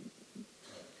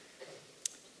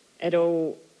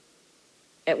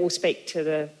speak to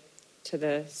the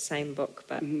same book,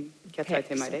 but Kia tau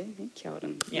te mauri. Kia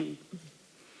ora. Yeah.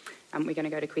 We're going to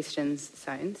go to questions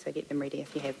soon, so get them ready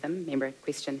if you have them. Remember, a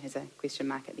question has a question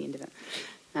mark at the end of it.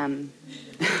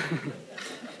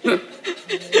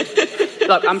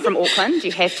 Look, I'm from Auckland.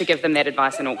 You have to give them that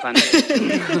advice in Auckland.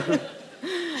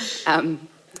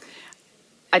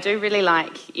 I do really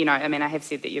like, I have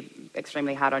said that you're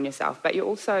extremely hard on yourself, but you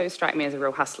also strike me as a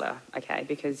real hustler, okay?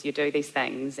 Because you do these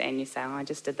things and you say, I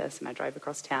just did this and I drove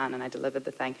across town and I delivered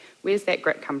the thing. Where's that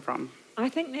grit come from? I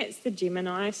think that's the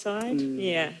Gemini side,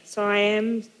 yeah. So I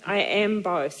am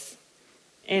both.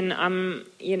 And I'm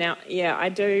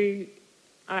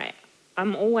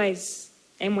always,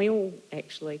 and we all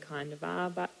actually kind of are,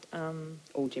 but...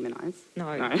 all Geminis?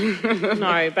 No.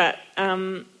 No, but...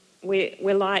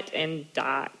 We're light and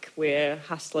dark. We're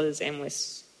hustlers and we're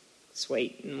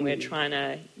sweet, and we're trying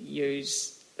to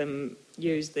use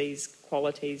these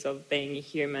qualities of being a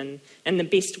human in the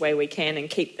best way we can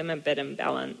and keep them a bit in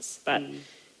balance. But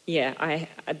yeah, I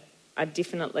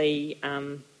definitely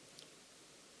I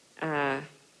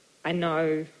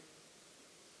know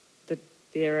that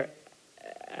there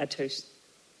are two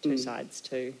sides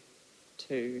to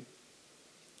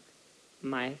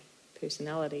my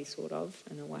personality, sort of,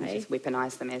 in a way. You just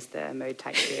weaponise them as the mood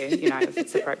takes you, if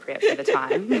it's appropriate for the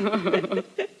time.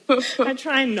 I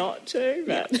try not to,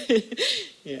 but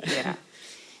yeah.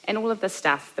 And all of this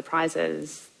stuff, the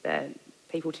prizes, the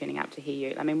people turning up to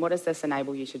hear you, what does this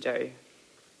enable you to do?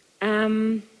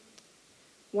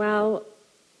 Well,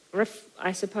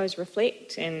 I suppose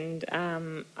reflect, and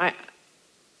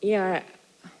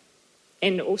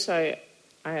and also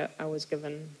I was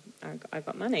given, I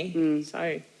got money,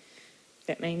 so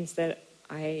that means that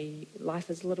life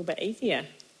is a little bit easier.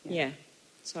 Yeah.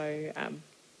 So,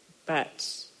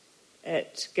 but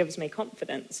it gives me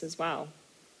confidence as well.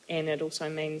 And it also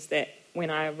means that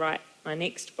when I write my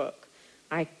next book,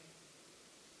 I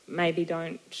maybe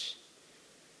don't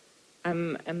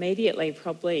immediately,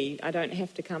 probably, I don't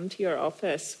have to come to your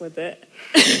office with it.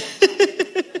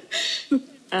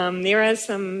 There are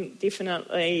some,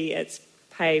 definitely, it's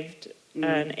paved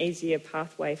an easier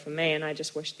pathway for me, and I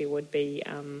just wish there would be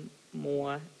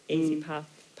more easy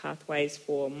pathways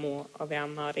for more of our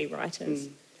Māori writers.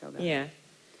 Yeah.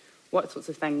 What sorts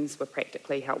of things were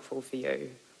practically helpful for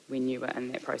you when you were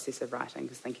in that process of writing?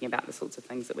 Just thinking about the sorts of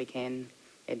things that we can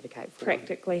advocate for.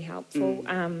 Practically helpful.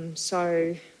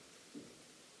 So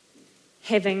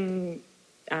having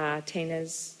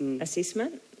Tina's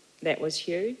assessment, that was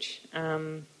huge.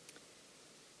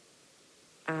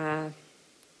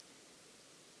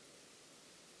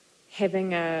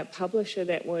 Having a publisher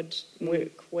that would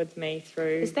work with me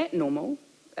through... Is that normal,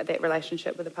 that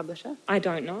relationship with a publisher? I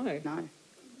don't know. No.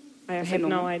 I have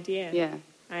no idea. Yeah.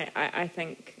 I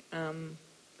think...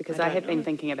 because I have been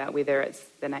thinking about whether it's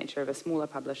the nature of a smaller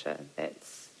publisher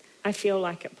that's... I feel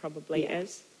like it probably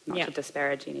is. Not to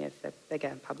disparage any of the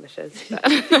bigger publishers. But,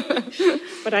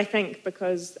 but I think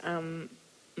because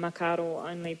Makaro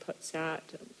only puts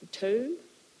out 2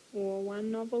 or 1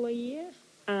 novel a year,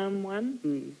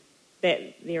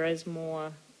 that there is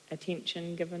more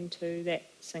attention given to that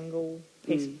single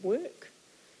piece of work.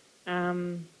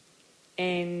 And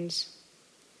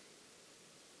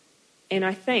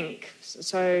I think,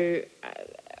 so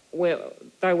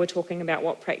though we're talking about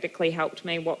what practically helped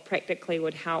me, what practically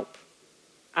would help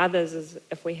others is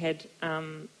if we had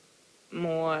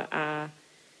more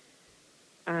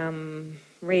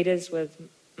readers with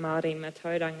Māori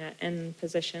matauranga in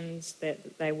positions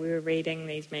that they were reading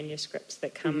these manuscripts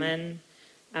that come in.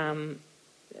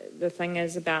 The thing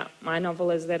is about my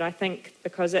novel is that I think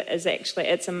because it is a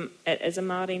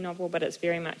Māori novel, but it's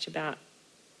very much about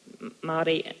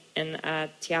Māori in a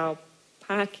Te Ao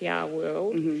Pākehā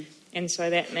world, and so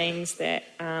that means that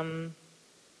I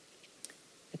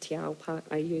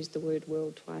used the word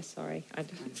world twice. Sorry, I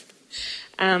don't.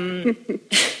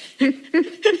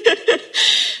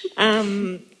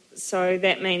 So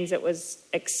that means it was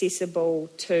accessible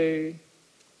to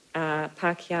a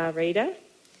Pākehā reader,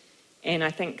 and I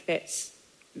think that's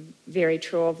very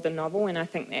true of the novel, and I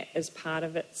think that is part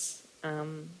of its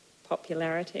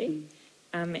popularity,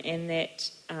 and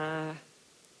that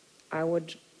I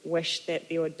would wish that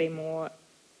there would be more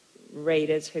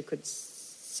readers who could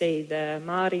see the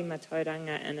Māori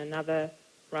matauranga in another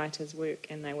writer's work,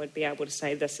 and they would be able to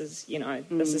say, this is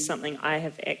something I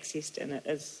have accessed, and it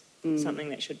is something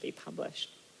that should be published.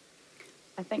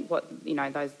 I think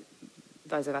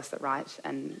those of us that write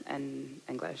in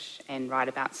English and write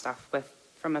about stuff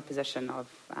from a position of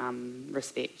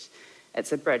respect,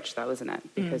 it's a bridge though, isn't it?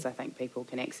 Because I think people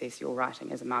can access your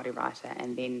writing as a Māori writer,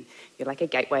 and then you're like a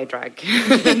gateway drug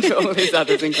to all these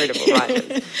others incredible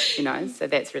writers, so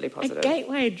that's really positive. A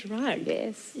gateway drug?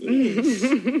 Yes.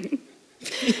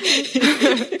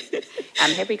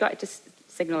 Have we got, just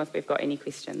signal if we've got any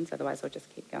questions, otherwise I'll just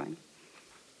keep going.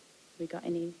 Have we got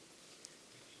any?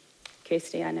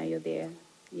 Kirsty, I know you're there.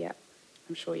 Yeah,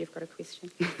 I'm sure you've got a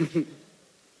question.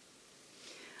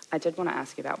 I did want to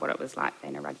ask you about what it was like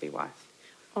being a rugby wife.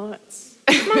 Oh, it's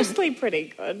mostly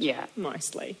pretty good. Yeah.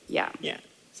 Mostly. Yeah. Yeah.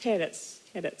 It's had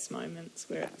its moments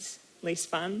where it's less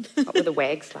fun. What were the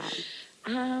wags like?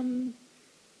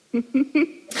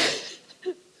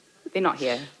 They're not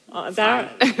here. Oh, they're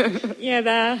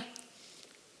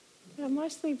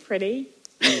mostly pretty.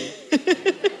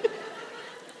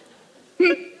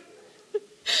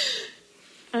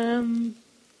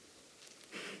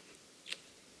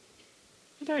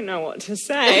 I don't know what to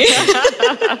say.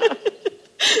 I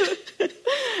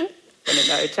don't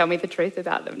know. Tell me the truth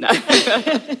about them. No.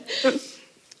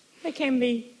 They can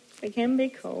be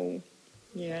cool.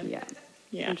 Yeah. Yeah.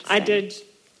 Yeah. I did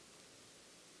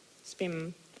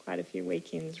spend quite a few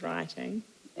weekends writing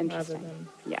rather than...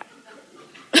 Yeah.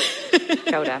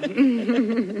 Kia ora.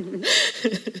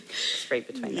 Just read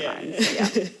between the lines. So yeah,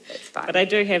 that's fine. But I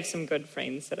do have some good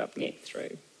friends that I've met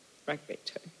through rugby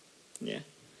too. Yeah.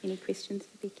 Any questions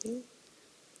for Becky?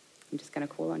 I'm just going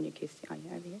to call on you, Kirsty. Oh, you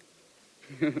over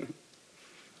here?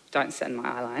 Don't sit in my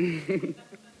eye line.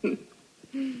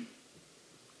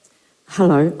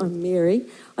 Hello, I'm Mary.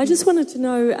 I just wanted to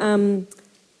know,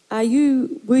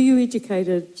 were you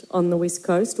educated on the West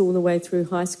Coast all the way through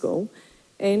high school?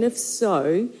 And if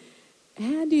so,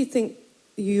 how do you think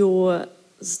your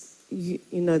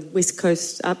West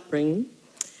Coast upbringing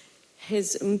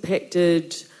has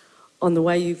impacted on the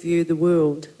way you view the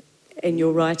world and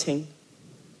your writing?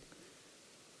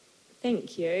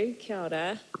 Thank you. Kia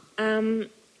ora.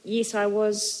 Yes, I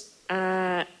was...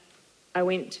 I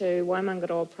went to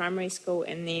Waimangaroa Primary School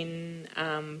and then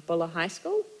Bulla High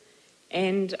School.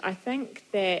 And I think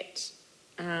that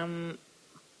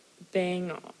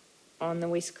being on the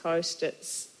West Coast,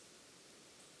 it's...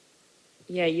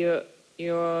 Yeah,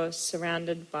 you're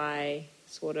surrounded by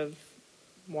sort of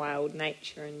wild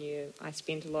nature, and I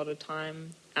spent a lot of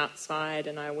time outside,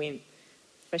 and I went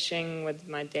fishing with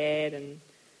my dad, and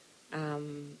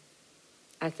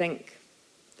I think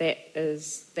that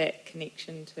is that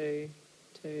connection to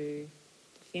the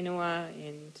whenua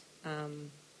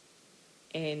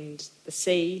and the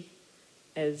sea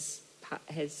has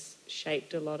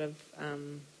shaped a lot of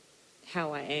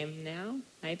how I am now,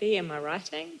 maybe, in my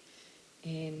writing,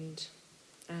 and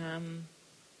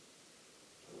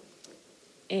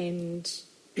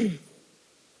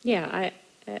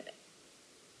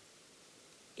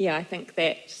I think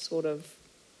that sort of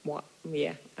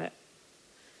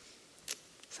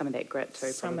some of that grit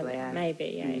too, some probably. Of that,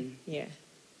 maybe,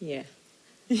 yeah.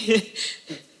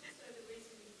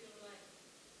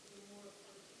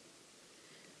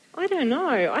 I don't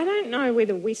know. I don't know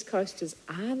whether West Coasters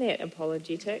are that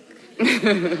apologetic.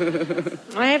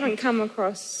 I haven't come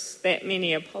across that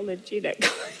many apologetic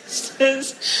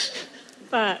coasters,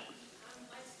 but...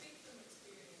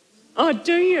 Oh,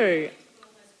 do you?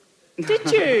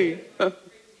 Did you?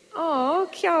 Oh,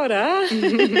 kia ora.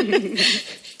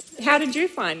 How did you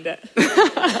find it?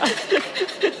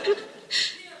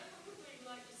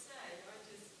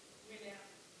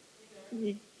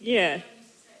 Yeah.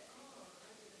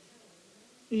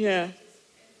 Yeah.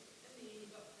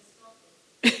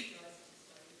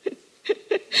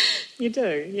 You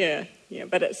do, yeah. Yeah,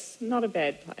 but it's not a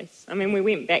bad place. I mean, we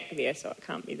went back there, so it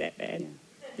can't be that bad.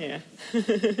 Yeah.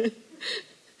 I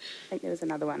think there was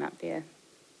another one up there.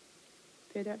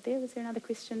 Further up there, was there another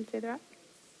question further up?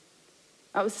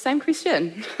 Oh, it was the same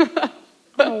question.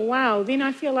 Oh, wow. Then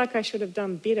I feel like I should have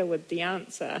done better with the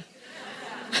answer.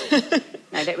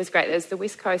 No, that was great. It was the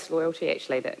West Coast loyalty,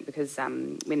 actually, because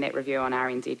when that review on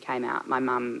RNZ came out, my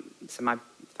mum, so my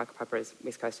whakapapa is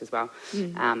West Coast as well,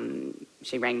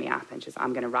 she rang me up and she was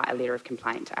I'm going to write a letter of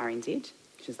complaint to RNZ.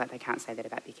 She was like, they can't say that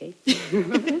about Becky.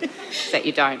 That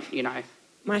you don't,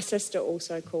 My sister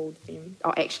also called them.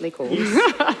 Oh, actually called.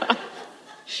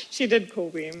 She did call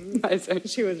them. Amazing.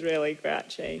 She was really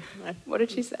grouchy. What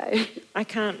did she say? I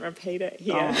can't repeat it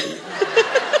here. Oh.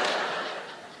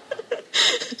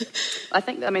 I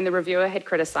think, the reviewer had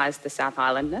criticised the South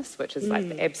Islandness, which is like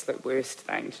the absolute worst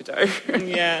thing to do.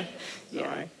 Yeah.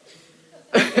 Yeah.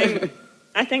 No.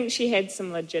 I think she had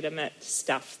some legitimate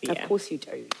stuff there. Of course you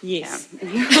do. Yes.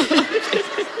 Yeah.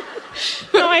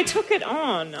 No, I took it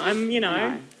on. I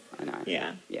know.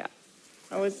 Yeah. Yeah.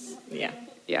 I was, yeah.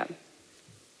 Yeah.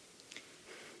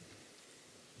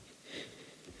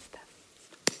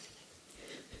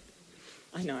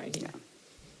 I know, yeah. Yeah.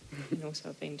 And also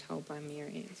I've been told by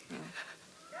Mary as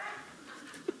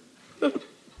well.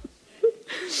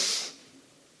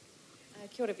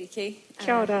 Kia ora, Becky.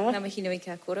 Kia ora. Ngā mihi nui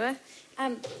kia koroa.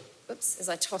 Oops, as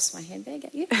I toss my handbag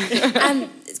at you.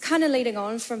 It's kind of leading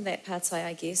on from that partai,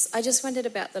 I guess. I just wondered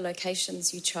about the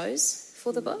locations you chose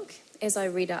for the book. As I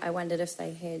read it, I wondered if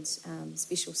they had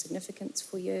special significance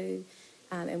for you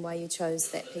and why you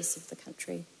chose that piece of the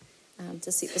country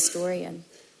to set the story in.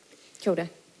 Kia ora.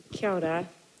 Kia ora.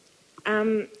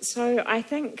 So I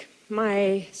think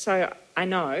I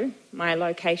know my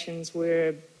locations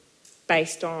were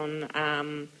based on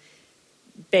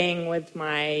being with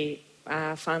my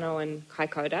whānau in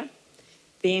Kaikoura,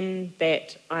 then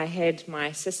that I had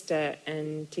my sister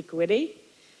in Te Kuiti,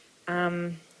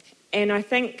 and I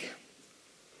think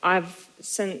I've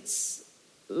since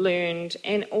learned,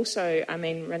 and also,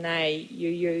 Renee, you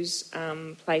use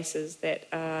places that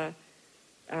are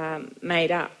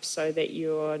made up so that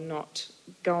you're not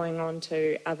going on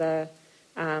to other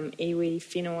iwi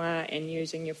whenua and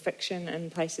using your fiction in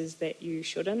places that you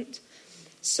shouldn't.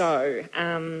 So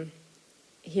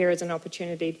here is an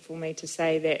opportunity for me to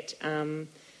say that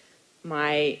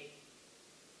my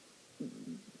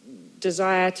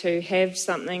desire to have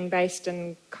something based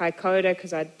in Kaikoura,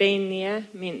 because I'd been there,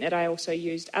 meant that I also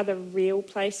used other real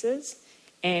places,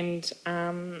 and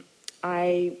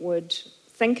I would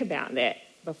think about that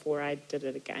before I did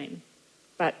it again.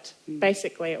 But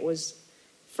basically it was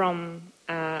from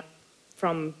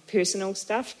personal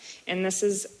stuff, and this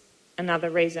is another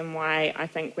reason why I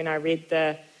think when I read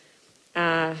the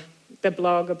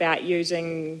blog about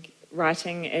using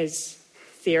writing as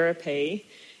therapy,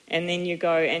 and then you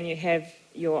go and you have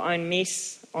your own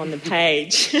mess on the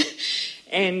page,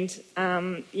 and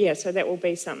so that will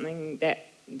be something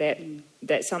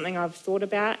that's something I've thought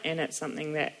about, and it's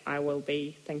something that I will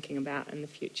be thinking about in the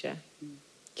future.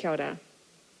 Kia ora.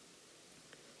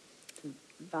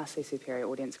 Vastly superior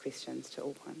audience questions to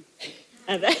all one.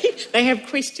 Are they? They have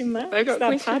question marks? They've got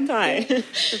questions. Patai. Yeah.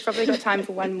 We've probably got time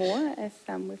for one more if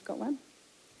we've got one.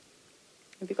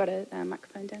 Have you got a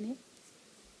microphone down here?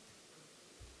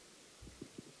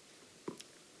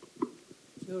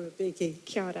 Kia ora, Becky.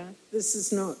 Kia ora. This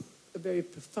is not a very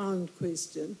profound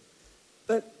question,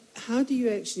 but how do you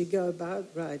actually go about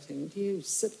writing? Do you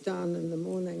sit down in the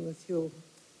morning with your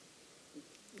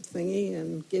thingy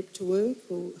and get to work,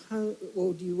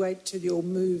 or do you wait till you're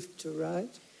moved to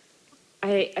write?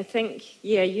 I think,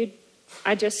 I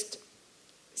just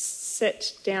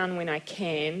sit down when I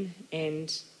can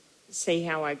and see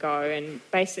how I go. And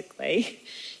basically,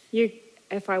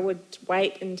 if I would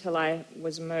wait until I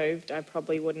was moved, I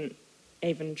probably wouldn't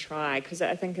even try, because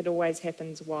I think it always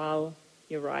happens while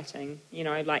you're writing.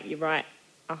 Like you write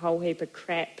a whole heap of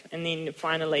crap and then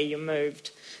finally you're moved.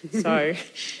 So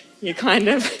you kind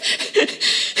of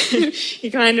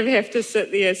have to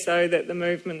sit there so that the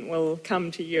movement will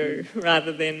come to you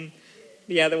rather than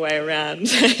the other way around.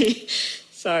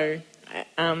 So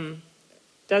it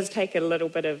does take a little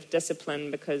bit of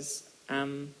discipline because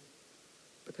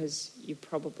you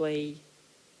probably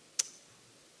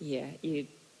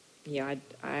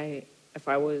I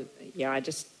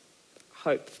just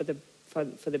hope for the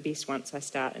best once I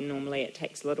start, and normally it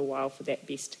takes a little while for that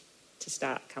best to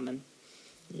start coming.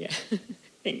 Yeah.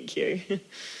 Thank you.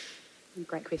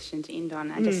 Great question to end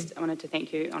on. I just wanted to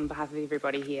thank you on behalf of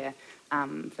everybody here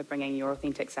for bringing your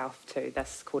authentic self to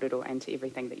this kōrero and to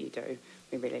everything that you do.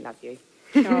 We really love you.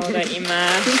 Kia ora,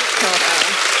 Emma. Kia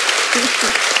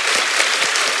ora.